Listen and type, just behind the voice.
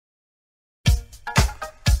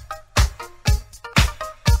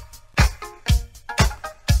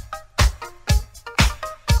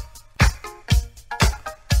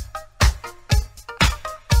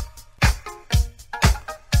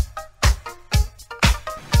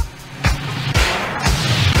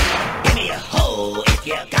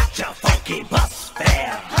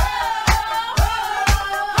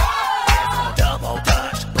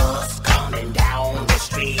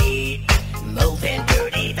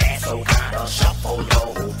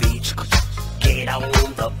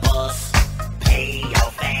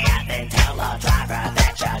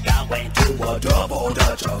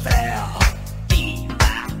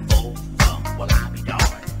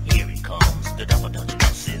the double Dutch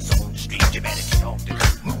bus is on the street. You better get off the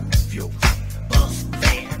curb, move your feet. Bus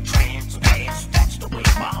fare, trans pass, that's the way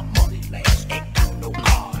my money lasts. Ain't got no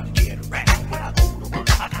car to get around. When I go to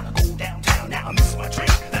work, I gotta go downtown. Now I miss my train,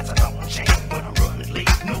 that's a dumb shame. But I'm running late,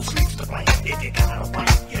 no sleeps to blame. If you got a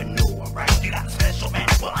wife, you know I'm right. You got a special man,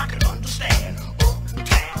 well I can understand.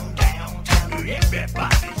 Uptown, downtown,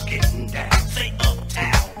 everybody's getting down. Say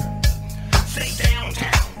uptown, say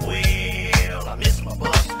downtown. Well, I miss my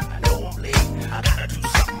bus, I know I'm late. I gotta do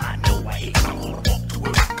something I know I hate. I'm gonna walk to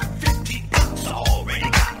work, 15 bucks. I already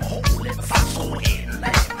got a hole in the fox, go ahead and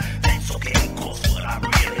laugh. That's okay, cause what I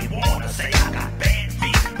really wanna say, I got bad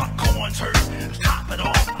feet, my corn's hurt. Top it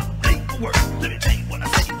off, I'm late for work. Let me tell you what I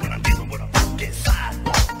say when I'm dealing with a funky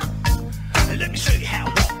sidewalk. And let me show you how I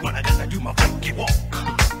walk when I gotta do my funky walk.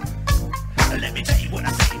 And let me tell you what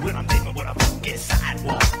I say when I'm dealing with a funky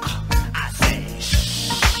sidewalk. I say,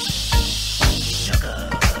 sugar.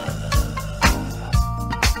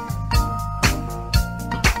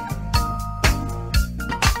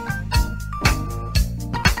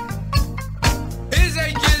 Here's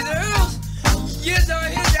a gizzles. Gizzo,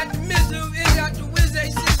 here's at the mizzle. Here's at the whiz,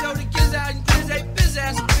 a sizzle. The giz out and giz a biz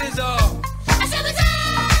ass bizzle. I said what's up?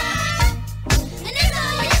 And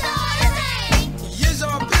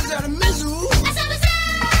Gizzo, biz out the mizzle. I said what's up?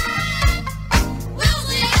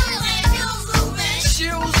 Wilson,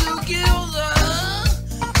 Shills, gills,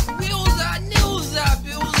 wheels out, nils out,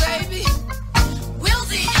 bills, baby.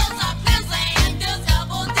 Wilson, Ilsa, Pilsy, and this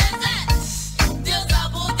double desserts. This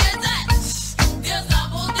double desserts. This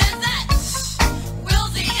double desserts.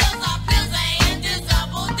 Wilson, Ilsa, Pilsy, and this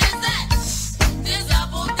double desserts. This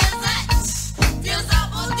double desserts. This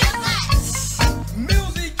double desserts.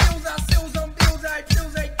 Millsy, gills out, sills on bills out,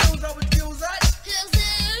 bills out, gills out with gills out.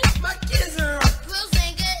 Wilson, My kizzer Wilson,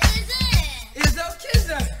 good is it? is a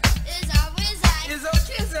kizzer. It's always like. Is a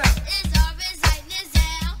kizzer. It's always like this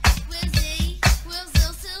now. Wilsy,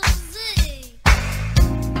 Wilson, Susie.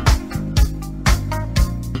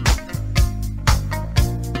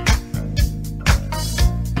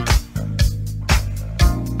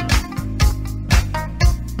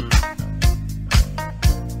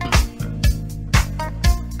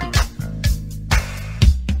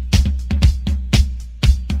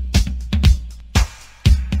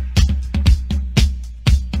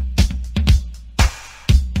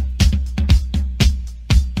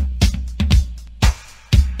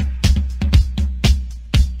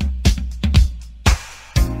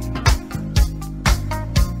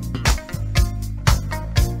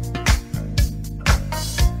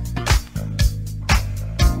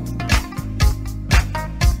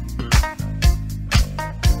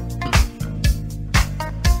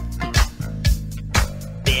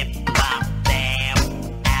 Bip, bop, bam,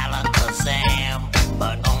 alakazam.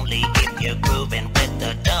 But only if you're grooving with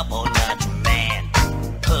the double Dutch man.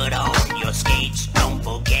 Put on your skates, don't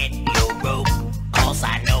forget your rope. Cause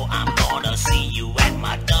I know I'm gonna see you at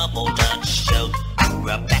my double Dutch show.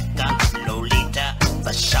 Rebecca, Lolita,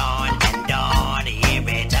 Vashon, and Dawn.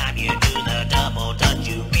 Every time you do the double Dutch,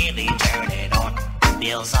 you really turn it on.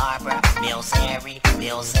 Bill Arbor, Bill Harry,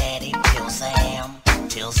 Bill Zaddy, Bill Sam.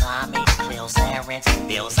 Till Tommy, Bill Sarence,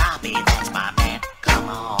 Bill Zombie, that's my man. Come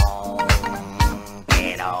on,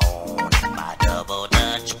 get on my double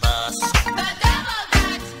Dutch bus. The double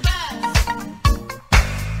Dutch bus.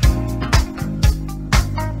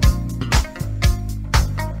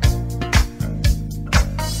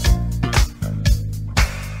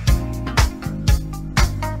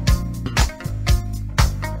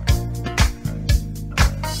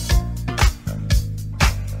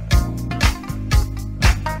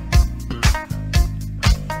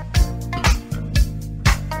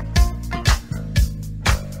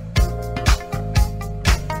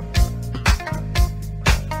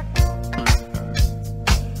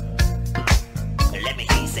 Let me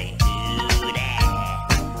hear you say do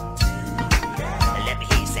that. Let me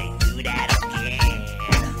hear you say do that again.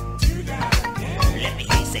 Let me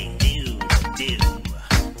hear you say do.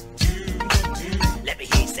 Let me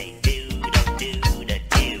hear you say do.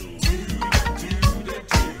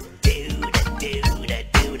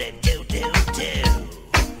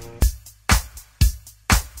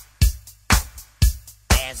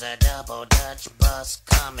 There's a double Dutch bus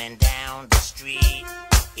coming down the street.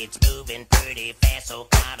 It's moving pretty fast, so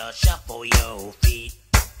kinda shuffle your feet.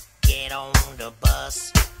 Get on the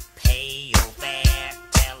bus, pay your fare.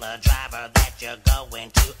 Tell the driver that you're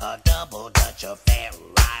going to a double Dutch affair.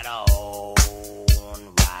 Right on,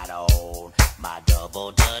 my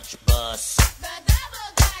double Dutch bus. The double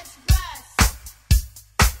Dutch bus.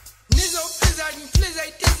 Nizzo, Flizz out, and Flizz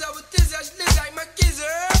out, Dizzo, with Dizzo, Flizz out, my kizzer.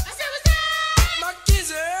 I said what's up? My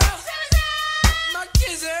kizzer. I said what's up?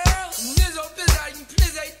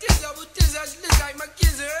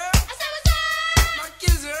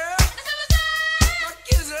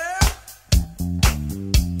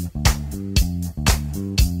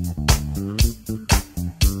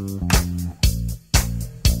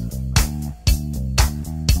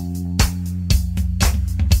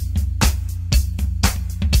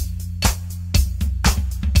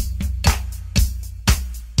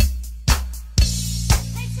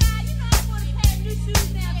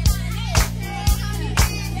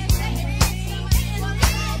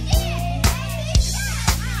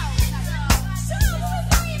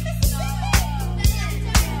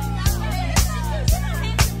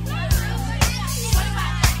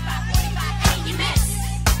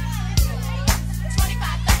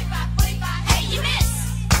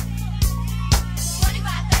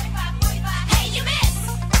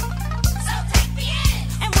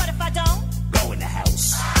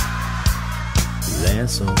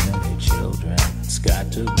 There's so many children, it's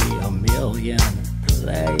got to be a million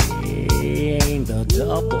playing the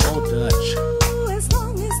double dutch. As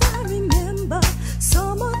long as I remember,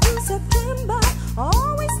 summer to September,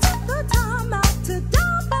 always took the time out to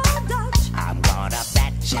double dutch. I'm gonna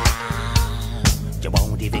bet ya you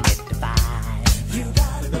won't even get to 5. You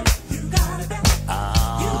gotta bet, you gotta bet,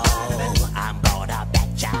 you gotta bet. I'm gonna bet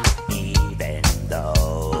ya even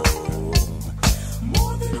though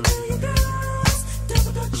More than a million girls,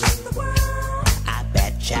 double dutch in the world. I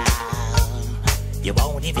bet ya you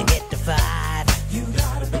won't even get to 5. You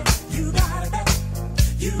gotta bet, you gotta bet,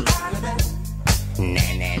 you gotta bet.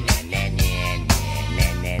 Nah, nah, nah, nah, nah,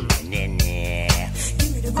 nah, nah, nah, nah, nah.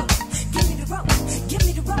 Give me the rope, give me the rope, give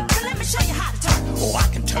me the rope. Now let me show you how to turn. Oh, I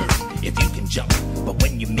can turn if you can jump, but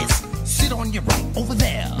when you miss, sit on your right over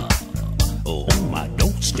there. Oh, on my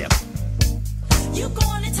doorstep. You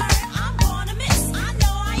gonna turn, I'm gonna miss. I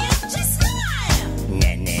know I am just fine.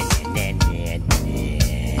 Nah, nah, nah, nah, nah,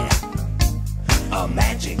 nah. A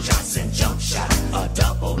Magic Johnson jump shot, a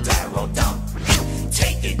double barrel dump.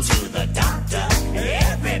 Take it to the doctor,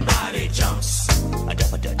 everybody jumps. A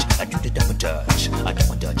double dutch, I do the double dutch, a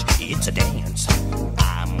double dutch, it's a dance.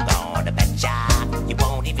 I'm gonna bet ya you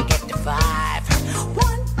won't even get to 5.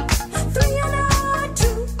 1, 3 and a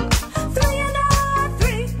 2, 3 and a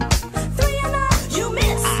 3, 3 and a. You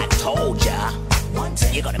miss. I told ya, 1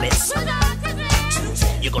 10. you're gonna miss. 2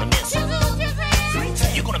 10. You're gonna miss. 3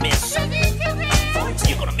 10. You're gonna miss. 4 10.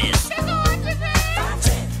 You're gonna miss. 5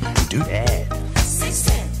 10. Do that. 6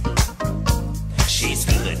 10. She's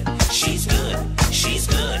good. She's good. She's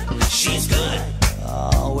good. She's good.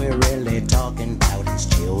 All we're really talking about is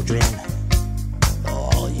children.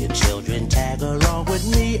 All you children tag along with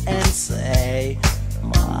me and say,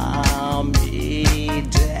 Mommy,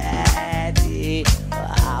 Daddy,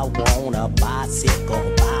 I want a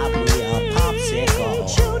bicycle. Buy me a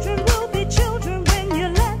popsicle. Children will be children when you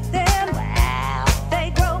let them. Wow. They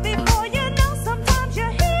grow before you know. Sometimes you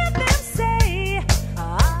hear them say, I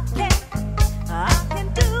can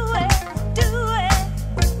do it, do it.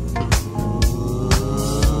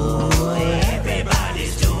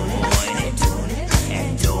 Everybody's doing it, doing it,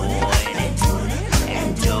 and doing it, and doing it,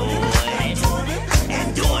 and doing it, and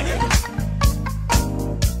doing it.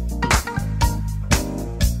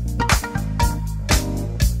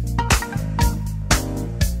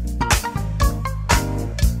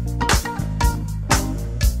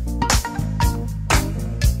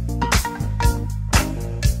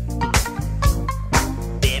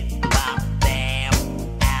 Bip, bop, bam,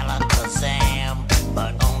 alakazam,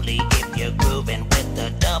 but only if you're grooving with the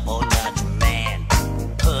double dutch man.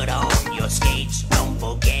 Put on your skates, don't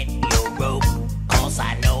forget your rope, 'cause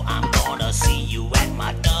I know I'm gonna see you at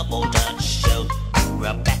my double dutch show.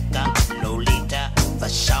 Rebecca, Lolita,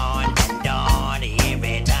 Fashawn, and Dawn.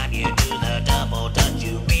 Every time you do the double dutch,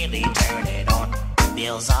 you really turn it on.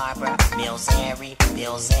 Bill Zarber, Bill Zary,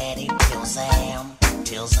 Bill Zeddy, Bill Zam,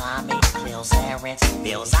 Till Zombie, Bill Zarens,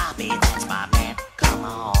 Bill Zombie, that's my man. Come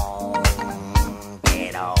on,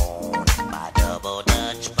 get on my double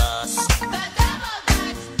dutch bus. The double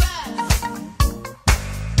dutch bus.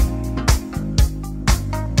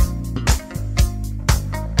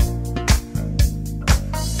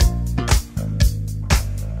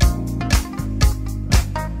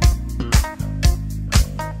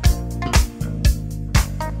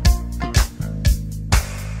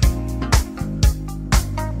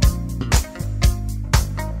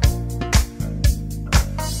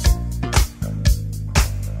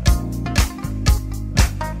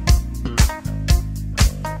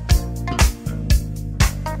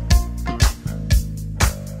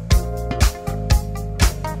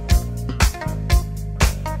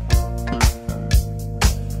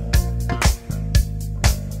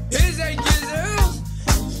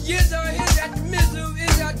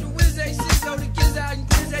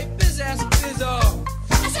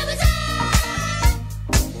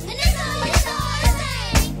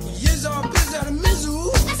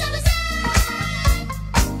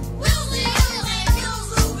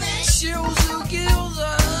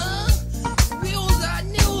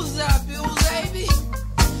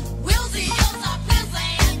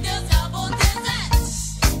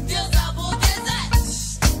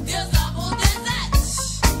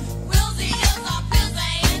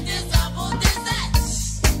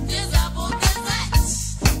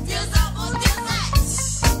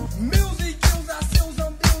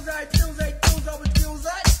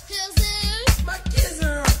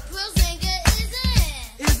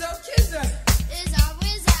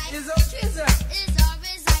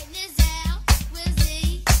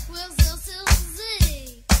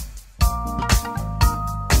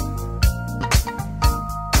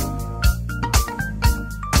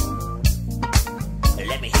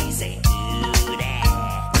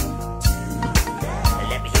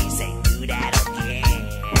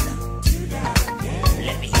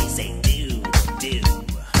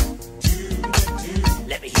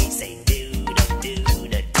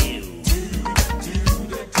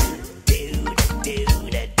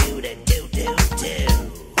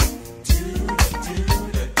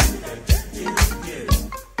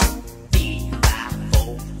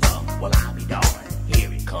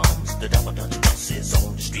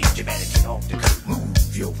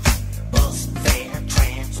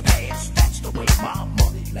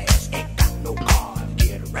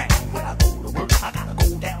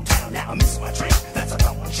 I miss my train, that's a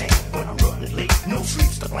darn shame. When I'm running late, no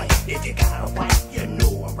streets to blame. If you got a wife, you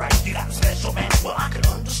know I'm right. You got a special man, well I can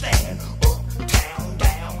understand. Uptown,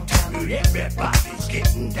 downtown, everybody's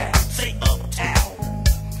getting down. Say uptown,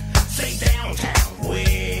 say downtown.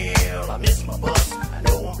 Well, I miss my bus, I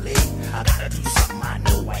know I'm late. I gotta do something I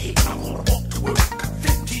know I hate. I'm gonna walk to work.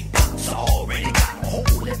 15 bucks, I already got a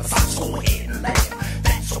hole in the socks. Go ahead and laugh.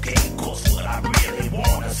 That's okay, cause what I really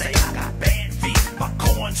wanna say, I got bad feet, my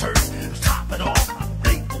corns hurt. Top it off, I'm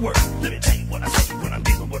late for work. Let me tell you what I say when I'm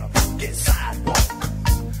dealing with a funky sidewalk.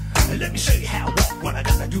 Let me show you how I walk when I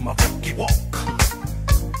gotta do my funky walk.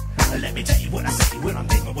 Let me tell you what I say when I'm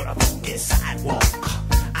dealing with a funky sidewalk.